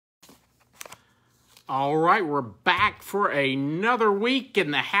All right, we're back for another week,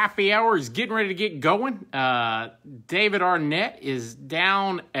 and the happy hour is getting ready to get going. David Arnette is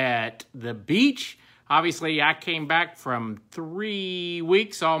down at the beach. Obviously, I came back from 3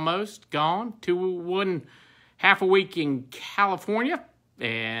 weeks almost gone. Half a week in California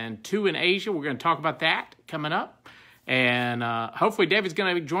and 2 in Asia. We're going to talk about that coming up. And hopefully David's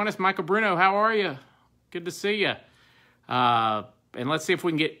going to join us. Michael Bruno, how are you? Good to see you. And let's see if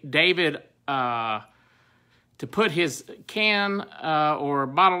we can get David to put his can or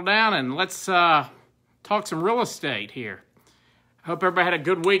bottle down, and let's talk some real estate here. Hope everybody had a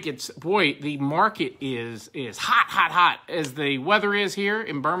good week. The market is hot as the weather is here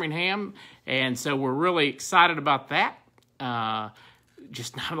in Birmingham, and so we're really excited about that.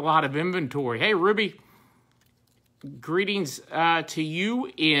 Just not a lot of inventory. Hey, Ruby, greetings to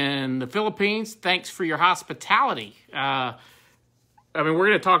you in the Philippines. Thanks for your hospitality. I mean, we're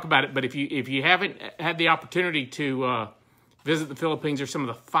going to talk about it, but if you haven't had the opportunity to visit the Philippines, they're some of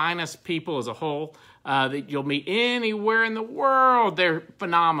the finest people as a whole that you'll meet anywhere in the world. They're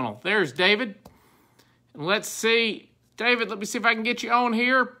phenomenal. There's David. Let's see. David, let me see if I can get you on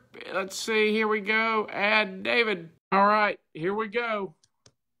here. Let's see. Here we go. Add David. All right. Here we go.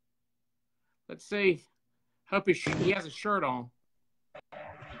 Let's see. Hope he has a shirt on.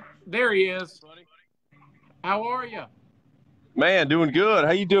 There he is. How are you? Man, doing good.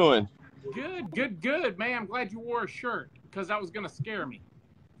 How you doing? Good, man. I'm glad you wore a shirt because that was going to scare me.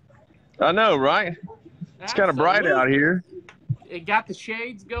 I know, right? It's kind of bright out here. It got the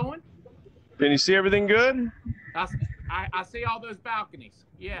shades going. Can you see everything good? I see all those balconies.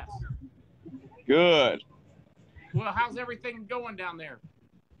 Yes. Good. Well, how's everything going down there?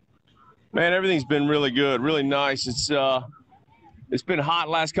 Man, everything's been really good, really nice. It's been hot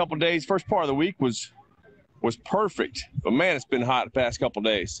last couple of days. First part of the week was perfect, but man, it's been hot the past couple of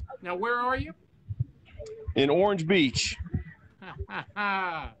days. Now, where are you? In Orange Beach.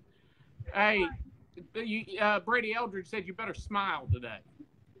 Hey, Brady Eldridge said you better smile today.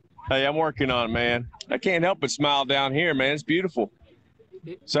 Hey, I'm working on it, man. I can't help but smile down here, man. It's beautiful.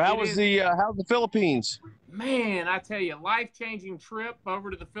 So how's the Philippines? Man, I tell you, life-changing trip over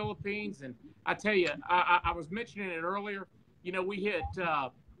to the Philippines, and I tell you, I was mentioning it earlier. You know, we hit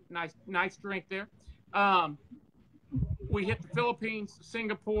nice drink there. We hit the Philippines,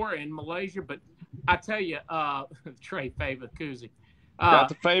 Singapore, and Malaysia, but I tell you, Trey Fava Kuzi. Got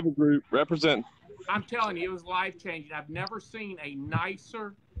the Fava group representing. I'm telling you, it was life-changing. I've never seen a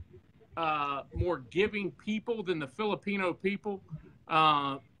nicer, more giving people than the Filipino people.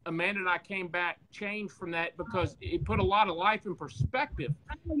 Amanda and I came back changed from that because it put a lot of life in perspective,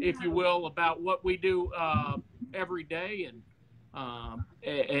 if you will, about what we do every day,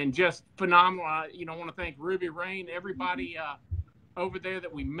 and just phenomenal. I want to thank Ruby Rain, everybody over there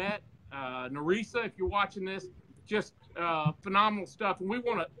that we met. Narisa, if you're watching this, just phenomenal stuff. And we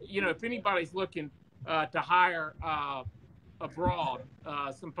want to, if anybody's looking to hire abroad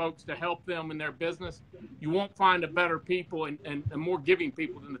some folks to help them in their business, you won't find a better people and more giving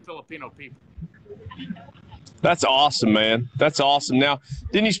people than the Filipino people. That's awesome, man. That's awesome. Now,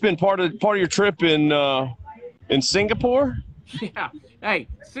 didn't you spend part of your trip in Singapore? Yeah. Hey,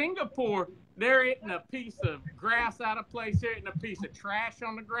 Singapore, they're eating a piece of grass out of place. They're eating a piece of trash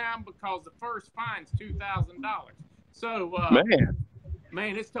on the ground because the first fine's $2,000. So,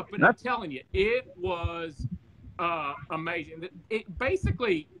 man, it's tough. But I'm telling you, it was amazing. It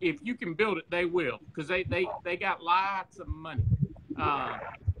basically, if you can build it, they will, because they got lots of money.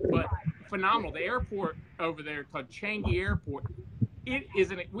 But phenomenal. The airport over there called Changi Airport.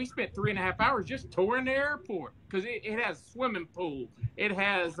 We spent 3.5 hours just touring the airport because it has swimming pool. It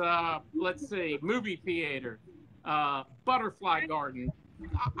has, movie theater, butterfly garden.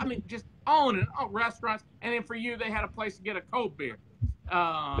 I mean, just on and on, restaurants. And then for you, they had a place to get a cold beer.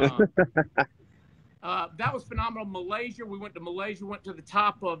 That was phenomenal. Malaysia, we went to the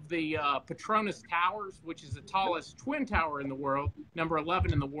top of the Petronas Towers, which is the tallest twin tower in the world, number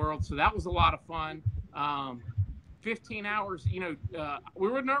 11 in the world. So that was a lot of fun. 15 hours, we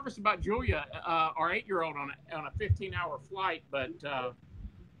were nervous about Julia, our 8-year-old, on a 15-hour flight, but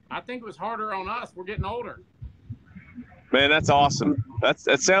I think it was harder on us. We're getting older. Man, that's awesome. That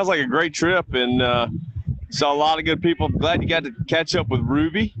sounds like a great trip, and saw a lot of good people. Glad you got to catch up with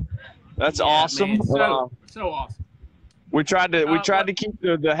Ruby. That's awesome. Man, so awesome. We tried to keep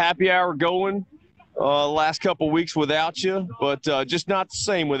the happy hour going last couple of weeks without you, but just not the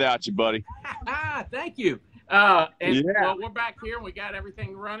same without you, buddy. Thank you. Well, we're back here and we got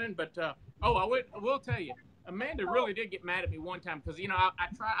everything running. But I will tell you, Amanda really did get mad at me one time because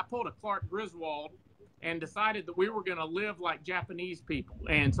I pulled a Clark Griswold and decided that we were going to live like Japanese people.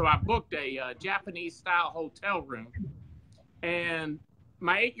 And so I booked a Japanese-style hotel room. And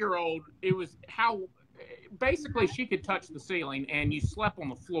my 8-year-old, it was how basically she could touch the ceiling, and you slept on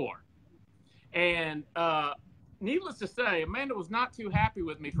the floor. And needless to say, Amanda was not too happy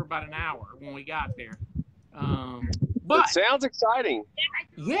with me for about an hour when we got there. But it sounds exciting.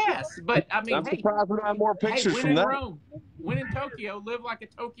 Yes, but I mean, I'm surprised we don't have more pictures win from in that. Rome, win in Tokyo, live like a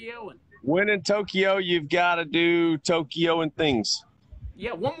Tokyoan. When in Tokyo, you've got to do Tokyoan things.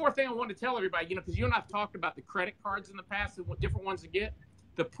 Yeah, one more thing I wanted to tell everybody, because you and I have talked about the credit cards in the past and what different ones to get.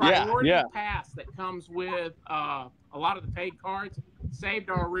 The priority pass that comes with a lot of the paid cards saved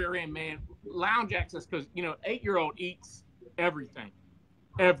our rear end, man. Lounge access, because 8-year-old eats everything,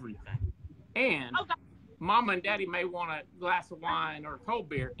 and Mama and Daddy may want a glass of wine or a cold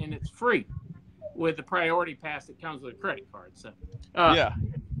beer, and it's free with the priority pass that comes with a credit card. So yeah.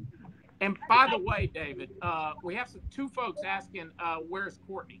 And by the way, David, we have two folks asking, where's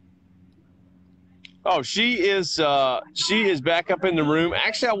Courtney? Oh, she is back up in the room.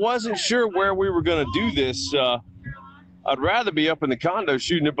 Actually, I wasn't sure where we were going to do this. I'd rather be up in the condo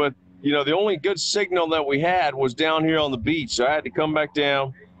shooting it, but the only good signal that we had was down here on the beach, so I had to come back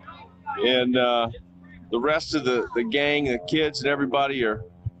down. And the rest of the gang, the kids, and everybody are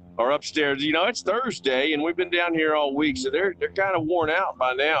upstairs. It's Thursday, and we've been down here all week, so they're kind of worn out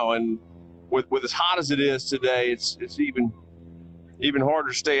by now. And with as hot as it is today, it's even harder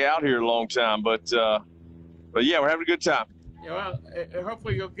to stay out here a long time. But yeah, we're having a good time. Yeah, well,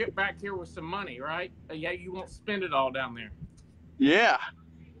 hopefully you'll get back here with some money, right? Yeah, you won't spend it all down there. Yeah.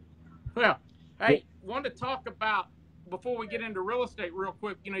 Well, hey, wanted to talk about, before we get into real estate real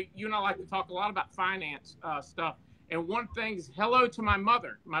quick, you and I like to talk a lot about finance stuff. And one thing is, hello to my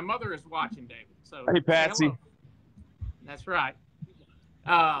mother. My mother is watching, David. So hey, Patsy. Hello. That's right.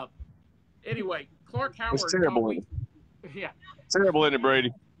 Anyway, Clark Howard. It's terrible. Yeah. Terrible, isn't it,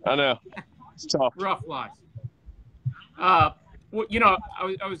 Brady? I know. It's tough. Rough life. Well,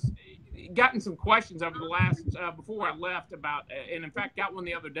 I was gotten some questions over the last before I left about, and in fact got one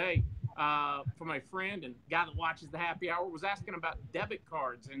the other day from a friend and guy that watches the Happy Hour, was asking about debit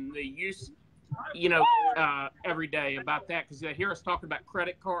cards and the use, every day about that, because they hear us talking about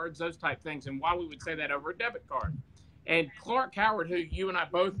credit cards, those type things, and why we would say that over a debit card. And Clark Howard, who you and I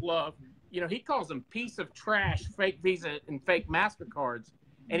both love, he calls them piece of trash, fake Visa and fake MasterCards.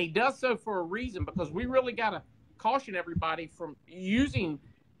 And he does so for a reason, because we really got to caution everybody from using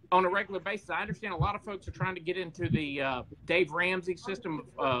on a regular basis. I understand a lot of folks are trying to get into the Dave Ramsey system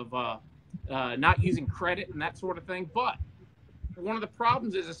of not using credit and that sort of thing. But one of the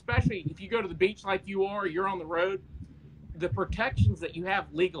problems is, especially if you go to the beach like you are, you're on the road, the protections that you have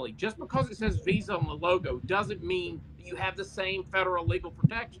legally, just because it says Visa on the logo doesn't mean you have the same federal legal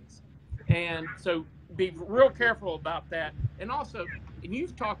protections. And so be real careful about that. And also, and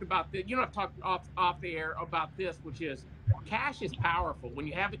you've talked about this, I've talked off the air about this, which is cash is powerful when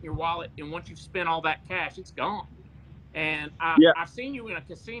you have it in your wallet, and once you've spent all that cash, it's gone. And I've seen you in a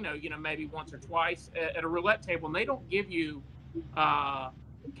casino, maybe once or twice at a roulette table, and they don't give you cash.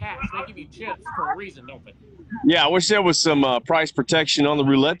 They give you chips for a reason, don't they? Yeah, I wish there was some price protection on the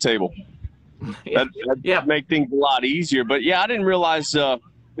roulette table. That'd make things a lot easier. But yeah, I didn't realize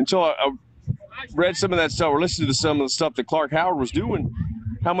until I read some of that stuff or listened to some of the stuff that Clark Howard was doing,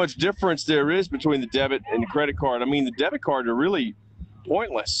 how much difference there is between the debit and the credit card. I mean, the debit card are really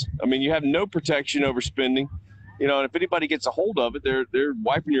pointless. I mean, you have no protection over spending, and if anybody gets a hold of it, they're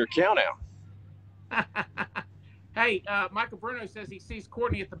wiping your account out. Hey, Michael Bruno says he sees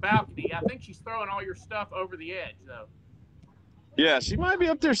Courtney at the balcony. I think she's throwing all your stuff over the edge, though. Yeah, she might be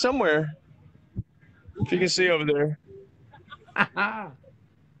up there somewhere. If you can see over there.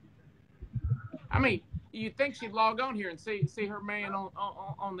 I mean, you'd think she'd log on here and see her man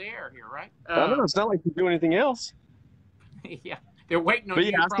on the air here, right? I don't know. It's not like you do anything else. Yeah, they're waiting on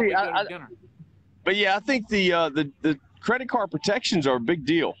you to probably go to dinner. But yeah, I think the credit card protections are a big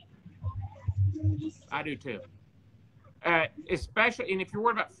deal. I do too. Especially, and if you're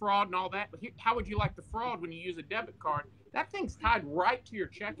worried about fraud and all that, how would you like the fraud when you use a debit card? That thing's tied right to your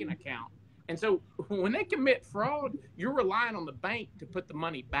checking account. And so when they commit fraud, you're relying on the bank to put the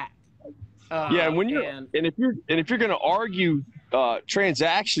money back. And when if you're going to argue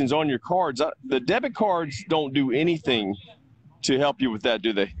transactions on your cards, the debit cards don't do anything to help you with that,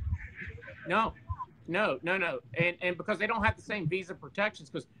 do they? No. And because they don't have the same Visa protections,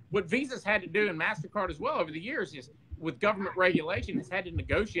 because what Visa's had to do, and MasterCard as well over the years, is with government regulation, has had to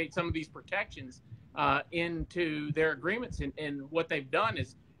negotiate some of these protections into their agreements. And what they've done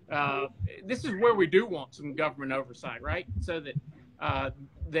is, this is where we do want some government oversight, right? So that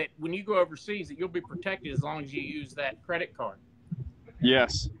that when you go overseas that you'll be protected as long as you use that credit card.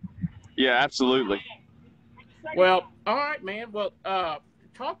 Yes. Yeah, absolutely. Well, all right, man. Well,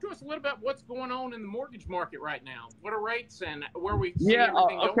 talk to us a little about what's going on in the mortgage market right now. What are rates and where we see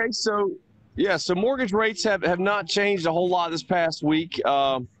everything going? Okay. So mortgage rates have not changed a whole lot this past week.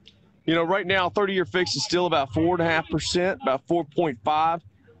 Right now, 30-year fix is still about 4.5%, about 4.5.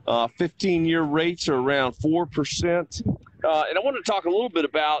 15-year rates are around 4%. And I want to talk a little bit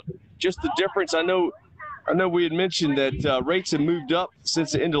about just the difference. I know we had mentioned that rates have moved up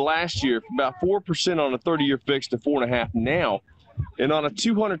since the end of last year, about 4% on a 30-year fix to 4.5 now. And on a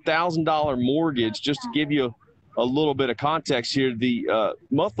 $200,000 mortgage, just to give you a little bit of context here, the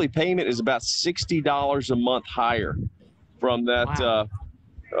monthly payment is about $60 a month higher from that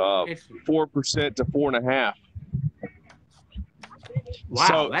 4% to 4.5.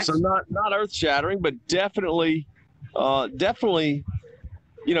 Wow, so not earth shattering, but definitely, going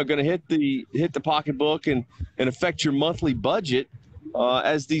to hit the pocketbook and affect your monthly budget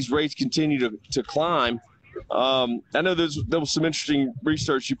as these rates continue to climb. I know there was some interesting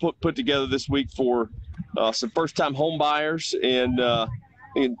research you put together this week for some first-time home buyers, and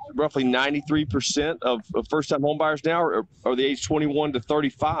roughly 93% of first-time home buyers now are the age 21 to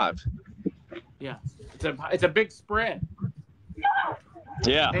 35. Yeah, it's a big spread.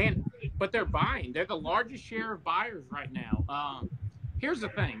 Yeah. But they're buying. They're the largest share of buyers right now. Here's the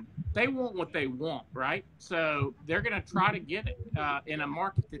thing. They want what they want, right? So they're going to try to get it in a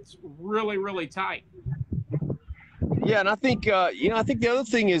market that's really, really tight. Yeah, and I think, I think the other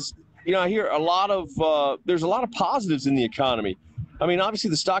thing is, I hear there's a lot of positives in the economy. I mean, obviously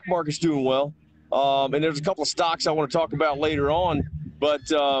the stock market's doing well. And there's a couple of stocks I want to talk about later on. But,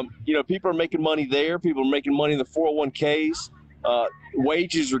 people are making money there. People are making money in the 401ks.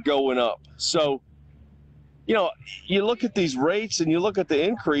 Wages are going up. So, you look at these rates and you look at the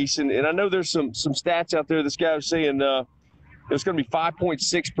increase, and I know there's some stats out there. This guy was saying it's going to be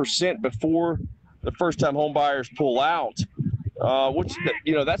 5.6% before the first-time home buyers pull out, which,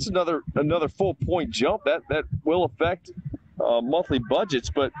 that's another full point jump. That will affect monthly budgets.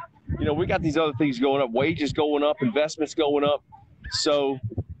 But, we got these other things going up, wages going up, investments going up. So,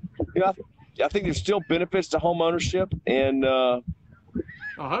 I think there's still benefits to home ownership, and I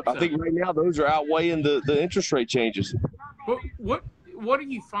think right now those are outweighing the interest rate changes. But what are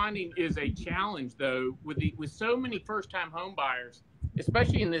you finding is a challenge though with so many first-time home buyers,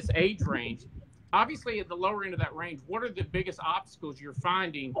 especially in this age range? Obviously, at the lower end of that range, what are the biggest obstacles you're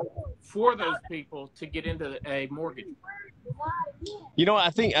finding for those people to get into a mortgage? I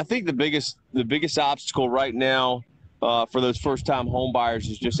think the biggest obstacle right now for those first-time home buyers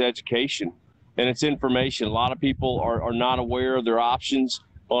is just education, and it's information. A lot of people are not aware of their options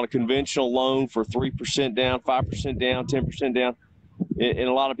on a conventional loan for 3% down, 5% down, 10% down. And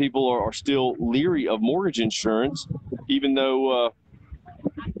a lot of people are still leery of mortgage insurance, even though,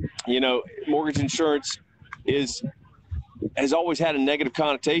 mortgage insurance has always had a negative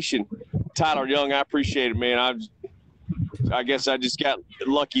connotation. Tyler Young, I appreciate it, man. I guess I just got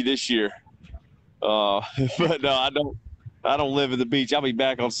lucky this year. But no, I don't live at the beach. I'll be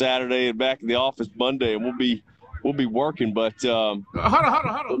back on Saturday and back in the office Monday, and we'll be working. But hold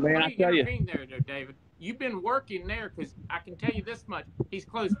on. Man, I tell you, there, David. You've been working there because I can tell you this much: he's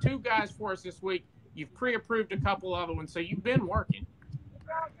closed 2 guys for us this week. You've pre-approved a couple other ones, so you've been working.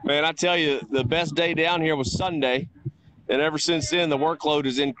 Man, I tell you, the best day down here was Sunday, and ever since then, the workload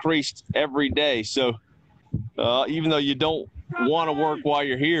has increased every day. So even though you don't want to work while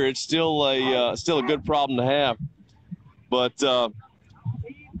you're here, it's still a good problem to have. But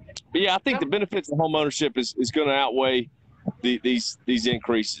yeah, I think the benefits of home ownership is going to outweigh these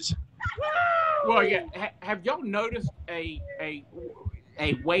increases. Well, yeah. Have y'all noticed a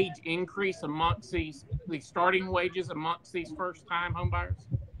wage increase amongst these starting wages amongst these first-time home buyers?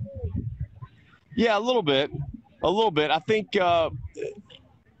 Yeah, a little bit. I think the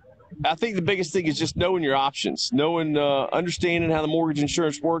biggest thing is just knowing your options, understanding how the mortgage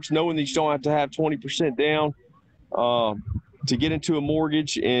insurance works, knowing that you don't have to have 20% down to get into a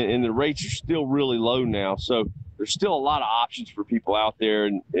mortgage, and the rates are still really low now. So there's still a lot of options for people out there,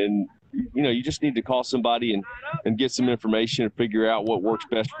 and you just need to call somebody and get some information and figure out what works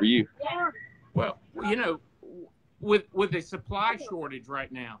best for you. Well, with a supply shortage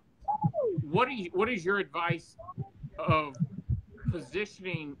right now, what is your advice of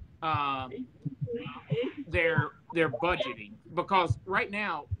positioning their budgeting? Because right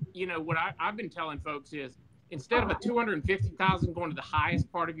now, what I've been telling folks is, instead of a $250,000 going to the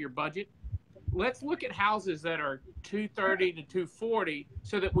highest part of your budget, let's look at houses that are $230,000 to $240,000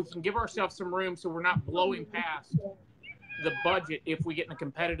 so that we can give ourselves some room so we're not blowing past the budget if we get in a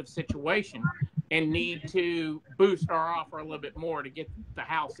competitive situation and need to boost our offer a little bit more to get the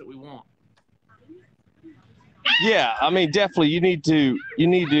house that we want. Yeah, I mean, definitely you need to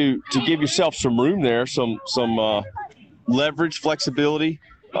give yourself some room there, some leverage, flexibility.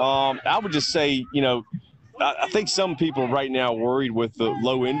 I would just say, I think some people right now are worried with the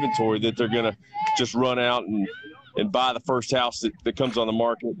low inventory that they're going to just run out and buy the first house that comes on the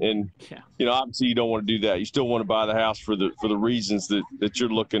market. And, obviously you don't want to do that. You still want to buy the house for the reasons that you're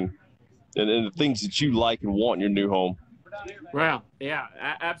looking and the things that you like and want in your new home. Well, yeah,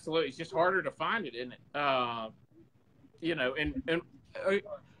 absolutely. It's just harder to find it, isn't it? And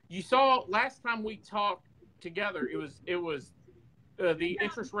you saw last time we talked together, it was the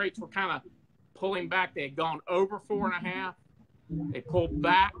interest rates were kind of pulling back. They had gone over 4.5. They pulled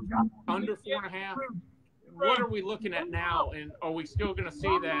back under 4.5. What are we looking at now? And are we still going to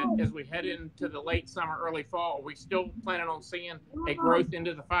see that as we head into the late summer, early fall? Are we still planning on seeing a growth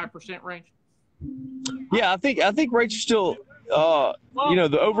into the 5% range? Yeah, I think rates are still,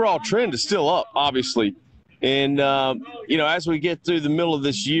 the overall trend is still up, obviously. And, as we get through the middle of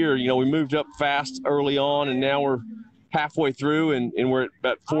this year, we moved up fast early on, and now we're halfway through, and we're at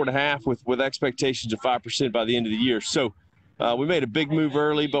about 4.5 with expectations of 5% by the end of the year. So we made a big move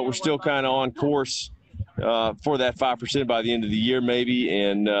early, but we're still kind of on course for that 5% by the end of the year, maybe,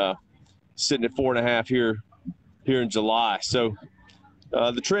 and sitting at 4.5 here in July. So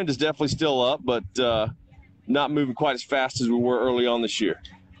the trend is definitely still up, but not moving quite as fast as we were early on this year.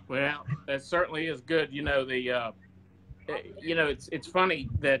 Well, that certainly is good. It's funny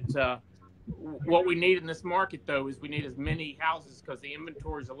that what we need in this market, though, is we need as many houses because the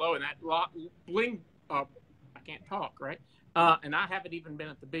inventories are low, and that I can't talk, right? And I haven't even been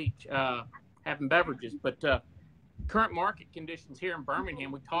at the beach having beverages, but current market conditions here in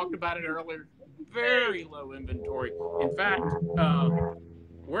Birmingham, we talked about it earlier, very low inventory. In fact,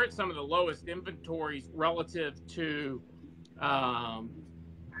 we're at some of the lowest inventories relative to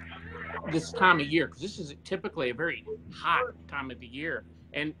this time of year, because this is typically a very hot time of the year.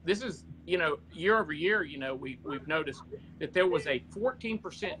 And this is, year over year, we've noticed that there was a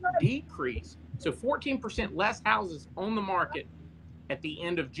 14% decrease. So 14% less houses on the market at the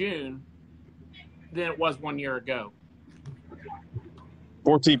end of June than it was 1 year ago.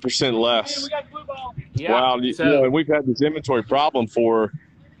 14% less. Yeah. Wow. And we've had this inventory problem for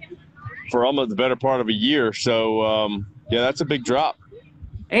almost the better part of a year. So, that's a big drop.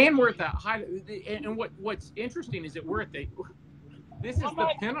 And we're at the high. And what's interesting is that this is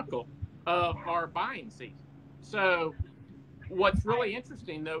the pinnacle of our buying season. So what's really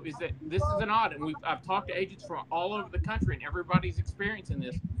interesting, though, is that this is an odd, and I've talked to agents from all over the country, and everybody's experiencing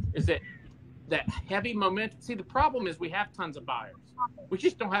this, is that heavy momentum. See, the problem is we have tons of buyers. We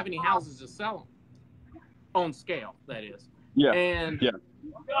just don't have any houses to sell them on scale, that is. Yeah. And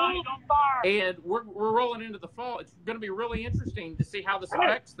we're rolling into the fall. It's going to be really interesting to see how this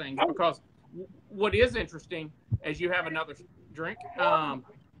affects things, because what is interesting, as you have another drink,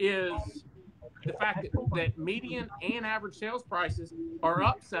 is the fact that median and average sales prices are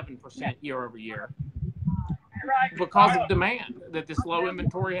up 7% year over year because of demand that this low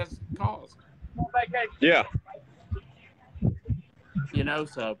inventory has caused. Yeah.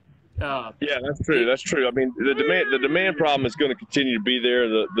 So. Yeah, that's true. That's true. I mean, the demand problem is going to continue to be there.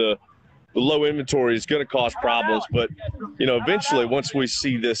 The low inventory is going to cause problems, but eventually, once we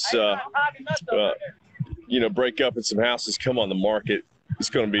see this, break up and some houses come on the market, it's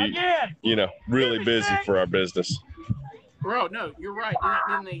going to be, really busy for our business. Bro, no, you're right.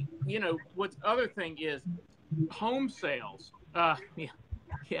 And what's other thing is home sales.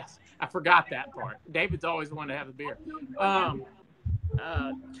 Yes, I forgot that part. David's always wanted to have a beer.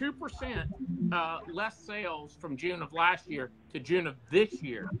 2% less sales from June of last year to June of this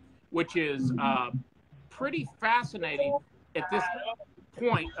year, which is pretty fascinating at this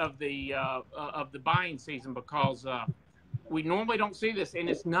point of the buying season, because we normally don't see this, and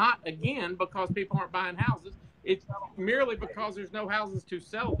it's not, again, because people aren't buying houses. It's merely because there's no houses to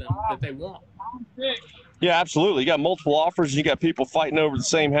sell them that they want. Yeah, absolutely. You got multiple offers, and you got people fighting over the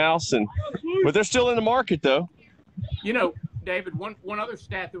same house, but they're still in the market, though. David, one other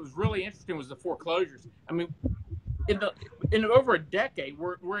stat that was really interesting was the foreclosures. I mean, in over a decade,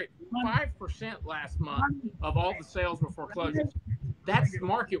 we're at 5% last month of all the sales were foreclosures. That's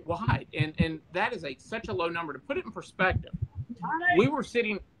market wide, and that is such a low number. To put it in perspective, we were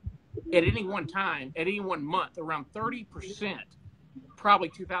sitting at any one time, at any one month, around 30%, probably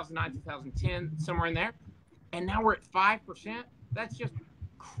 2009, 2010, somewhere in there, and now we're at 5%. That's just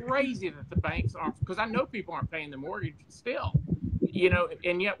crazy that the banks aren't, because I know people aren't paying the mortgage still,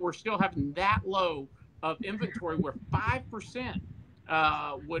 and yet we're still having that low of inventory, where 5%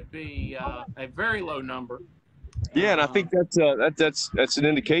 would be a very low number. Yeah, and I think that's an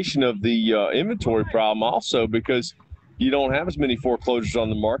indication of the inventory problem also, because you don't have as many foreclosures on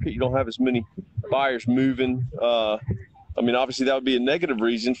the market. You don't have as many buyers moving. I mean, obviously that would be a negative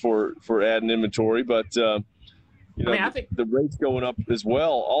reason for adding inventory, but you know, I think the rates going up as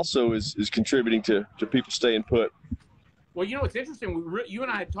well also is contributing to people staying put. Well, you know, it's interesting. You and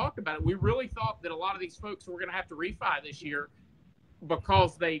I had talked about it. We really thought that a lot of these folks were going to have to refi this year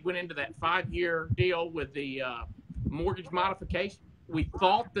because they went into that 5-year deal with the mortgage modification. We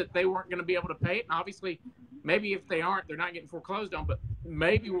thought that they weren't going to be able to pay it. And obviously, maybe if they aren't, they're not getting foreclosed on, but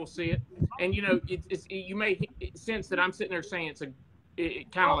maybe we'll see it. And, you know, you may sense that I'm sitting there saying it's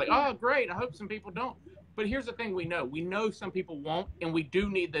kind of like, oh, great, I hope some people don't. But here's the thing: we know some people won't, and we do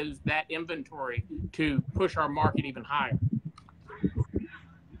need that inventory to push our market even higher.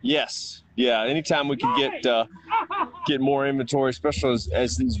 Yes, yeah. Anytime we can get more inventory, especially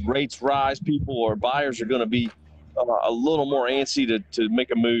as these rates rise, people or buyers are going to be a little more antsy to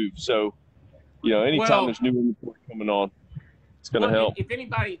make a move. So, you know, anytime there's new inventory coming on, it's going to help. If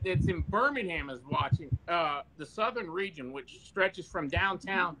anybody that's in Birmingham is watching, the southern region, which stretches from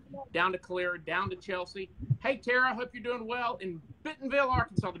downtown down to Collier, down to Chelsea. Hey, Tara, I hope you're doing well. In Bentonville,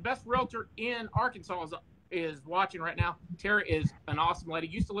 Arkansas, the best realtor in Arkansas is watching right now. Tara is an awesome lady.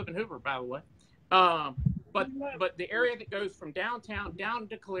 Used to live in Hoover, by the way. But the area that goes from downtown down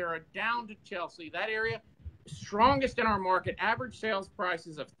to Collier, down to Chelsea, that area, strongest in our market, average sales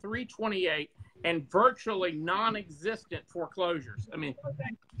prices of $328. And virtually non-existent foreclosures. I mean,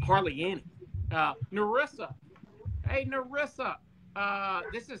 hardly any. Narissa. Hey, Narissa.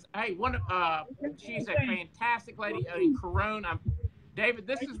 She's a fantastic lady in Corona. David,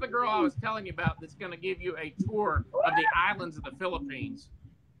 this is the girl I was telling you about that's going to give you a tour of the islands of the Philippines.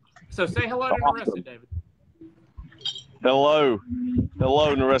 So say hello to Narissa, David. Hello,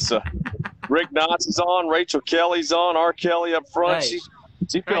 Narissa. Rick Knotts is on. Rachel Kelly's on. R. Kelly up front. Hey.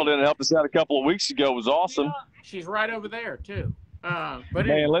 She filled in and helped us out a couple of weeks ago. It was awesome. She's right over there too.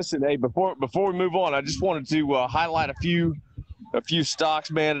 Listen, hey, before we move on, I just wanted to highlight a few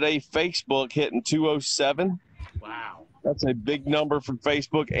stocks, man. Today, Facebook hitting 207. Wow, that's a big number from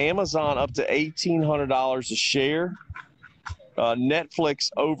Facebook. Amazon up to $1,800 a share. Netflix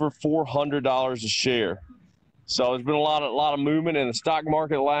over $400 a share. So there's been a lot of movement in the stock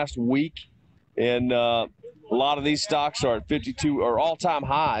market last week, and a lot of these stocks are at 52 or all-time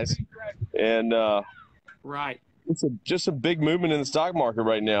highs, and right. It's just a big movement in the stock market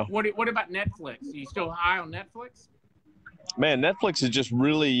right now. What about Netflix? Are you still high on Netflix? Man, Netflix is just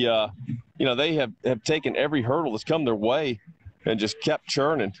really, they have taken every hurdle that's come their way and just kept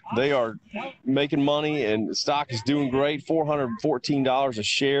churning. They are making money, and the stock is doing great. $414 a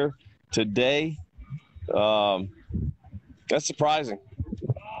share today. That's surprising.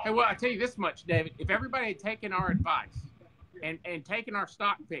 Hey, well, I tell you this much, David. If everybody had taken our advice and taken our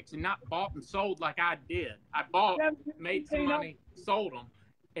stock picks and not bought and sold like I did, I bought, made some money, sold them,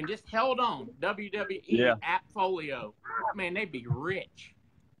 and just held on, WWE, Appfolio, man, they'd be rich.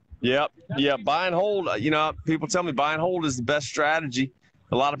 Yep. Yeah. Buy and hold. People tell me buy and hold is the best strategy.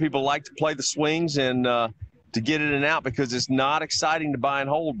 A lot of people like to play the swings and to get in and out because it's not exciting to buy and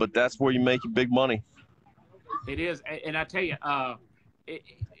hold, but that's where you make your big money. It is. And I tell you,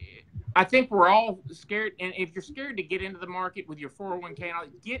 I think we're all scared. And if you're scared to get into the market with your 401k, and all,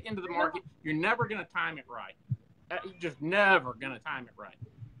 get into the market. You're never going to time it right. You're just never going to time it right.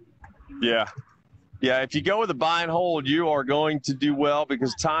 Yeah. Yeah. If you go with a buy and hold, you are going to do well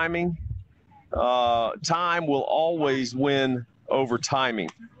because time will always win over timing.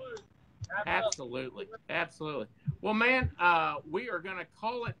 Absolutely. Absolutely. Well, man, we are going to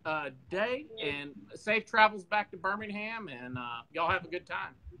call it a day, and safe travels back to Birmingham, and y'all have a good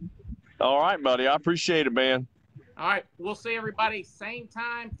time. All right, buddy. I appreciate it, man. All right. We'll see everybody same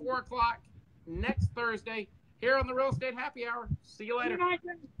time, 4 o'clock next Thursday here on the Real Estate Happy Hour. See you later.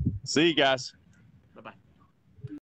 See you guys.